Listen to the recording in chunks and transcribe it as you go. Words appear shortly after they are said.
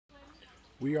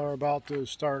We are about to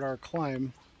start our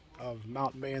climb of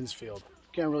Mount Mansfield.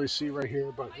 Can't really see right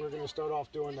here, but we're going to start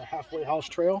off doing the halfway house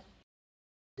trail.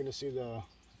 You're going to see I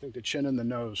think the chin and the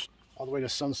nose, all the way to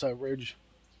Sunset Ridge.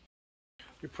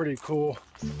 Be pretty cool.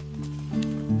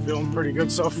 Feeling pretty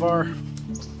good so far.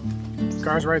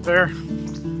 Car's right there.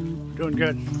 Doing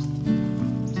good.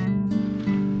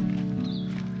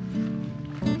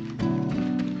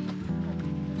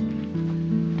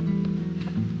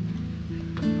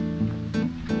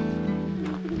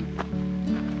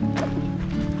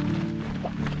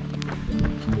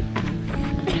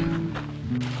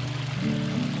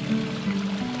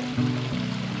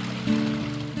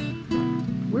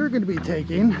 We're going to be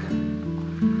taking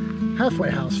halfway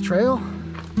house trail,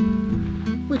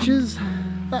 which is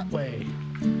that way,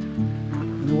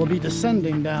 and we'll be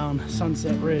descending down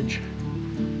Sunset Ridge,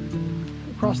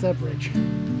 across that bridge.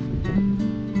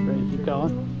 Ready to keep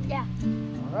going? Yeah.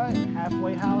 All right,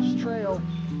 halfway house trail.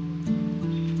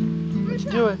 Let's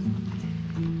do it.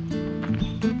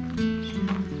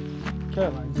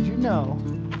 Caroline, did you know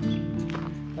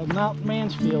that Mount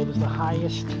Mansfield is the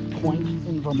highest point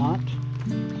in Vermont?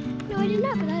 No, I did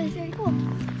not, but that is very cool.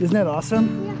 Isn't that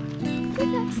awesome? Yeah. Fruit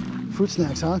snacks. Fruit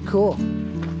snacks, huh? Cool.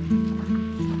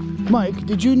 Mike,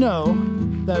 did you know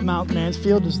that Mount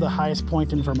Mansfield is the highest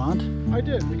point in Vermont? I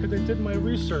did, because I did my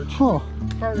research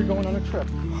prior to going on a trip.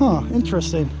 Huh,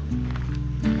 interesting.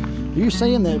 Are you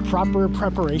saying that proper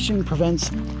preparation prevents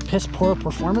piss poor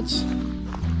performance?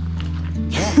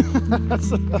 Yeah,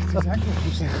 that's exactly what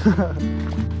you're saying.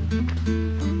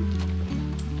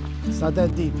 It's not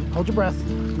that deep. Hold your breath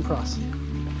and cross.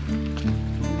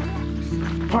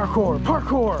 Parkour,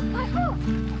 parkour!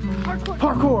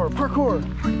 Parkour! Parkour, parkour!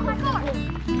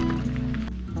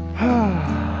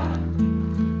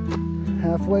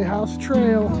 Halfway house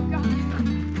trail.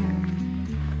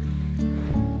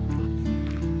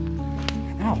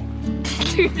 Ow.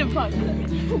 Dude, the bug.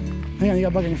 Hang on, you got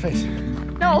a bug in your face.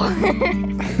 No.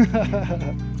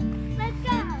 Let's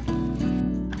go.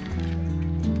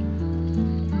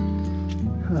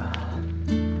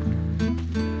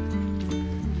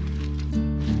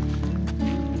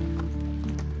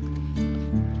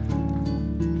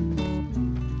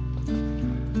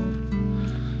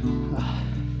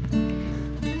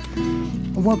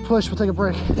 One more push, we'll take a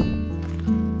break.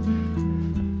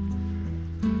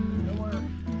 Nowhere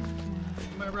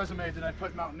in my resume did I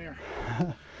put mountaineer.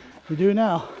 We do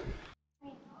now.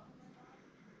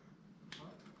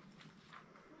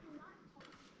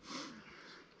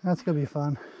 That's gonna be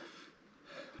fun.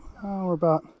 We're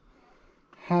about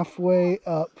halfway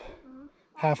up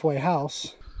halfway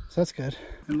house, so that's good.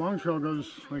 And long trail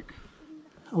goes like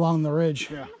along the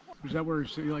ridge. Yeah. Is that where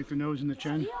you like the nose and the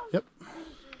chin? Yep.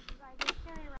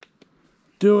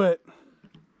 Do it.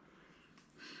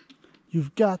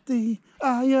 You've got the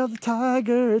eye of the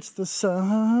tiger. It's the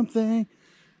something,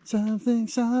 something,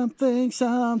 something,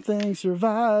 something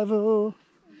survival.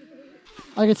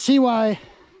 I could see why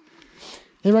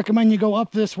they recommend you go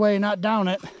up this way, not down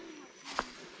it.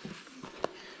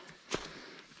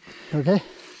 Okay?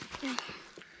 Yeah.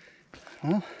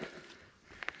 Well,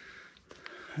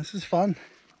 this is fun.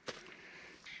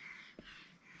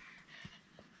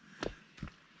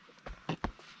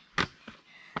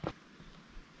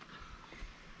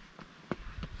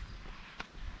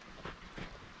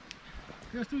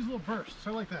 Let's do these little bursts. I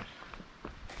like that.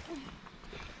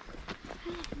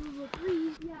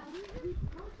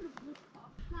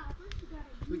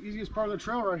 The easiest part of the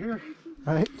trail right here.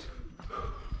 Right.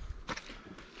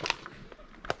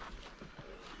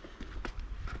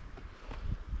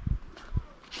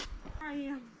 I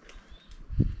am.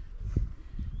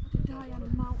 Die on a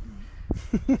mountain.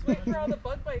 Wait for all the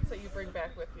bug bites that you bring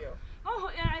back with you. Oh,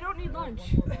 and I don't need lunch.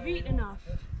 I've eaten enough.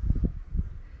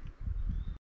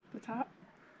 The top?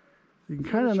 You can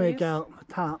kind of make out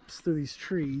the tops through these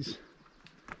trees.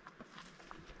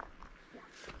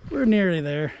 We're nearly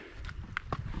there.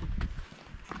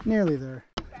 Nearly there.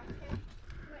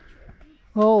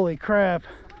 Holy crap.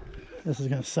 This is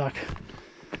gonna suck.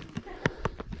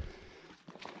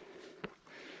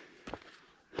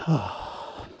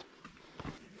 Oh.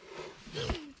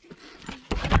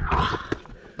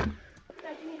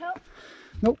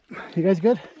 Nope. You guys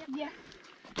good? Yeah.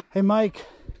 Hey, Mike.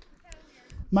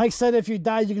 Mike said if you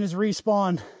die, you can just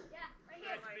respawn. Yeah, right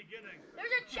here.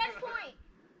 There's a checkpoint.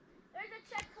 There's a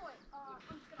checkpoint.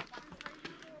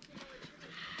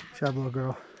 Good job, little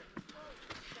girl.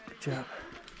 Good job.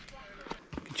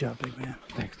 Good job, big man.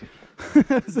 Thanks, dude.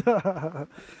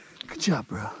 Good job,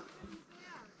 bro.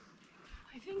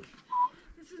 I think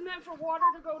this is meant for water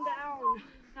to go down.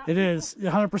 It is,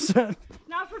 100%.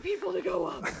 Not for people to go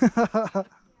up.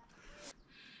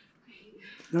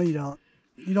 No, you don't.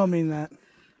 You don't mean that.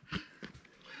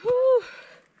 Whew.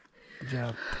 Good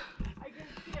job. I can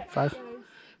see it. 5.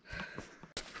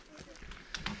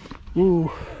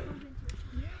 Ooh.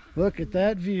 Look at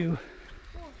that view.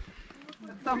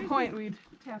 At some point we'd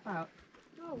tap out.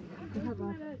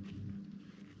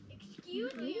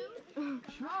 Excuse you.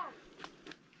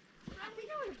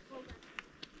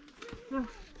 No,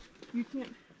 you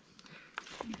can't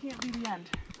be the end.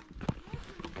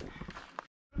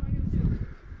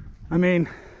 I mean,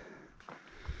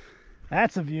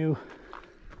 that's a view.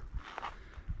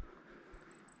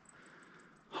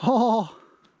 Oh.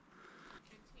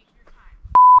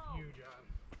 You, John.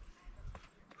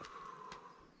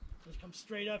 Just come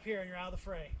straight up here and you're out of the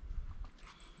fray.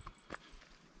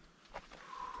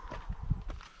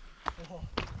 Oh.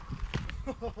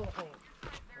 Keep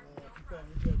going,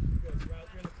 you're good, you're good. You're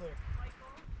in the clear.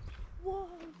 Whoa,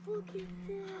 look at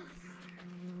this.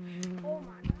 Oh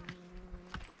my God.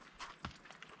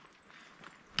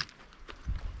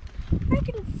 I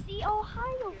can see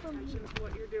Ohio from here.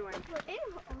 What you're doing. We're in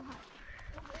Ohio.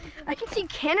 I can see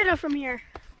Canada from here.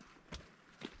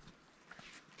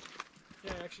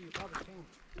 Yeah, actually, you probably can.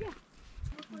 Yeah.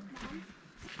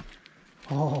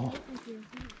 Oh.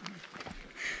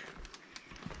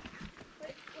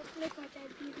 Let's make my dad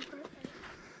beauty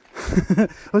birthday.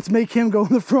 Let's make him go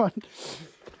in the front. This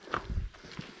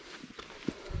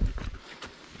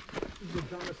is the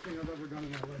dumbest thing I've ever done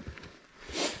in my life.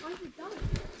 Why is it done?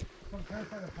 Some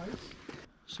terrified of heights.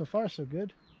 So far, so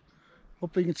good.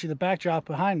 Hopefully you can see the backdrop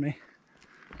behind me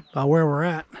about where we're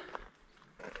at.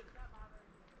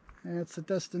 And it's the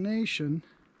destination.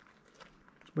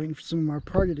 Just waiting for some of our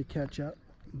party to catch up.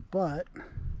 But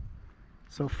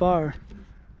so far,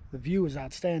 the view is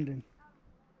outstanding.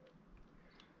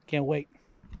 Can't wait.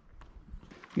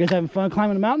 You guys having fun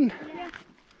climbing the mountain? Yeah. You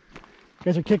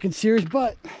guys are kicking serious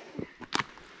butt.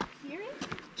 Serious?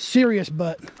 Serious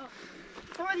butt. Oh.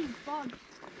 What are these bugs?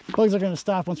 Bugs are going to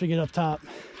stop once we get up top.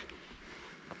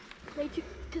 Because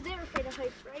they're afraid of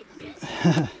heights, right?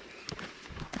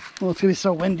 Well, it's going to be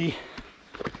so windy. You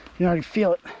can already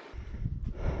feel it.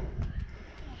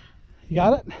 You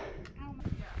got it?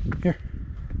 Here.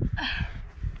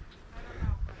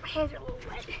 My hands are a little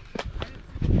wet.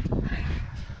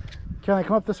 Caroline,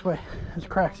 come up this way. There's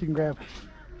cracks you can grab.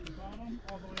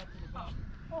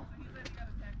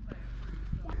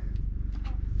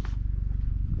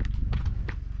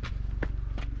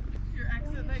 Your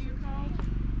exit that you called?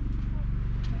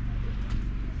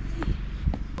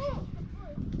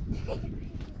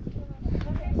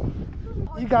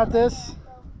 You got this.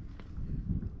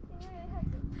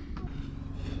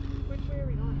 Which way are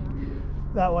we going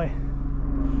now? That way.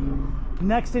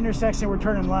 Next intersection, we're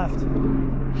turning left.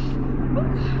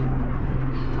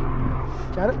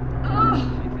 Got it? Oh,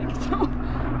 I think so.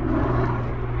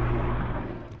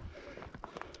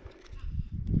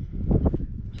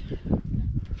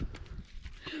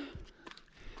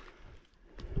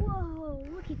 Whoa,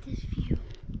 look at this view.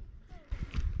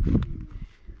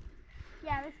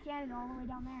 Yeah, that's Canada all the way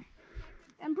down there.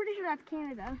 I'm pretty sure that's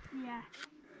Canada. Yeah.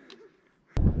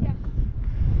 Yeah.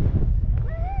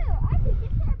 Woo! I can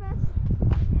get there, Bess.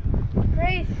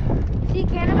 Grace, see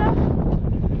Canada?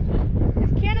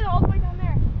 It's Canada all the way down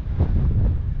there.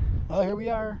 Well, here we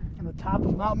are on the top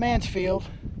of Mount Mansfield.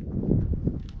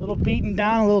 A little beaten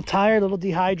down, a little tired, a little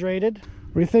dehydrated.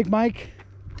 What do you think, Mike?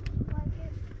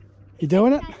 You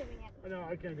doing it? No,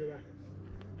 I can't do that.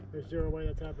 There's zero way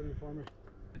that's happening for me.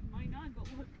 Might not, but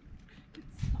look.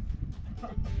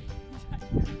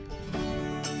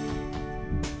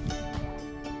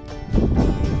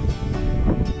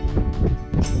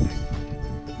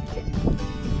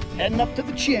 Heading up to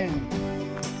the chin.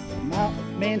 Mount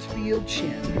Mansfield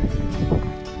chin.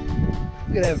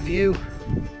 Look at that view.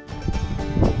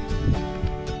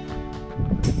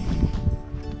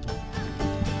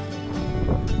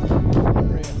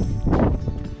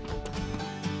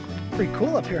 Pretty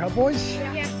cool up here, huh, boys?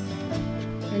 Yeah.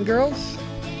 And girls?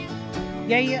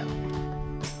 Yeah, yeah.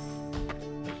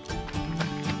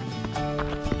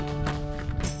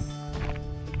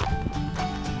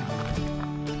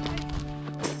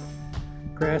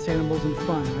 Grass animals and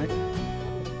fun, right?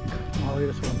 Oh, look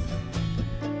at this one.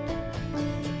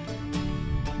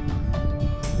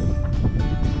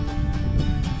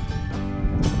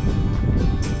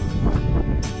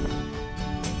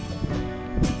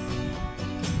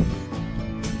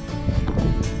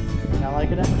 Y'all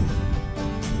liking it?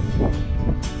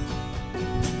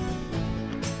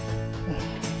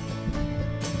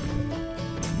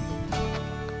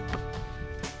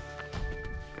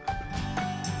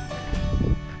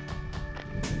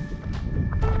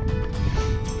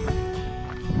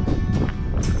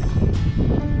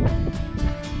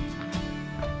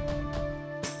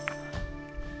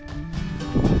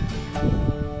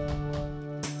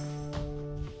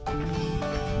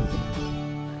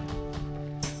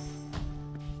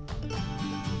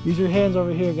 Use your hands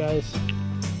over here, guys.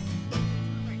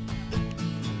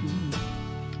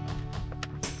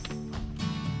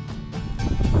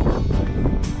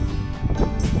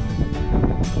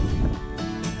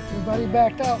 Everybody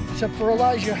backed out except for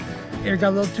Elijah. Air got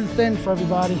a little too thin for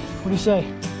everybody. What do you say?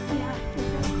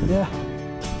 Yeah.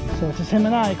 So it's just him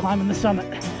and I climbing the summit.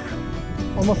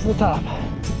 Almost to the top.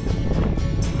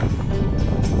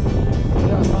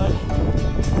 Yeah, bud.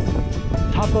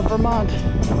 Top of Vermont.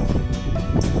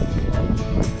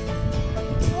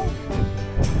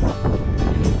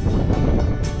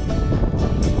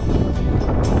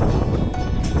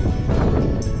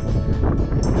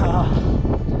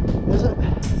 Is it?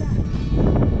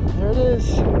 There it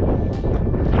is.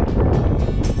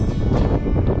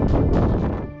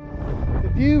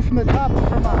 The view from the top of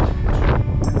Vermont.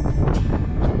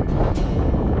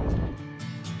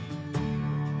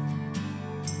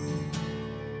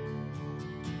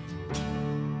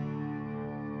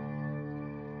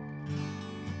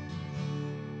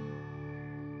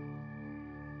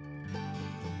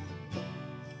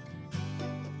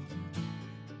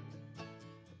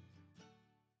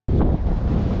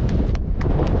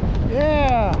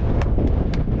 Yeah!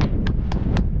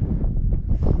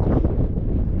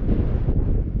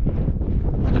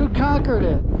 Look who conquered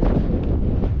it.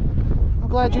 I'm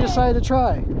glad you decided to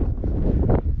try.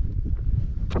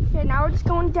 Okay, now we're just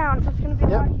going down, so it's gonna be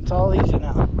Yep, hard. it's all easy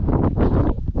now.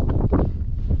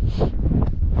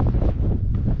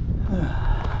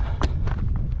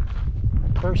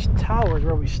 First tower is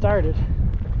where we started.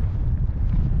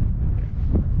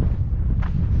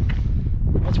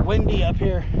 It's windy up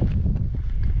here.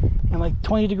 And like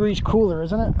 20 degrees cooler,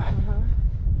 isn't it?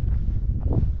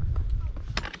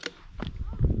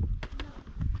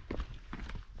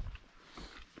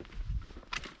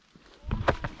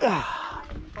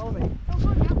 Follow me. Don't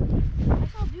go down. I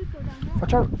saw a dude go down there.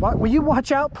 Watch out. Will you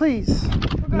watch out, please?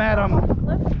 Madam. Off a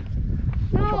cliff?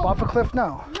 Jump No. off a cliff?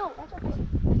 No. No, that's okay.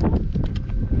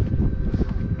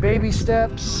 Baby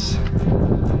steps.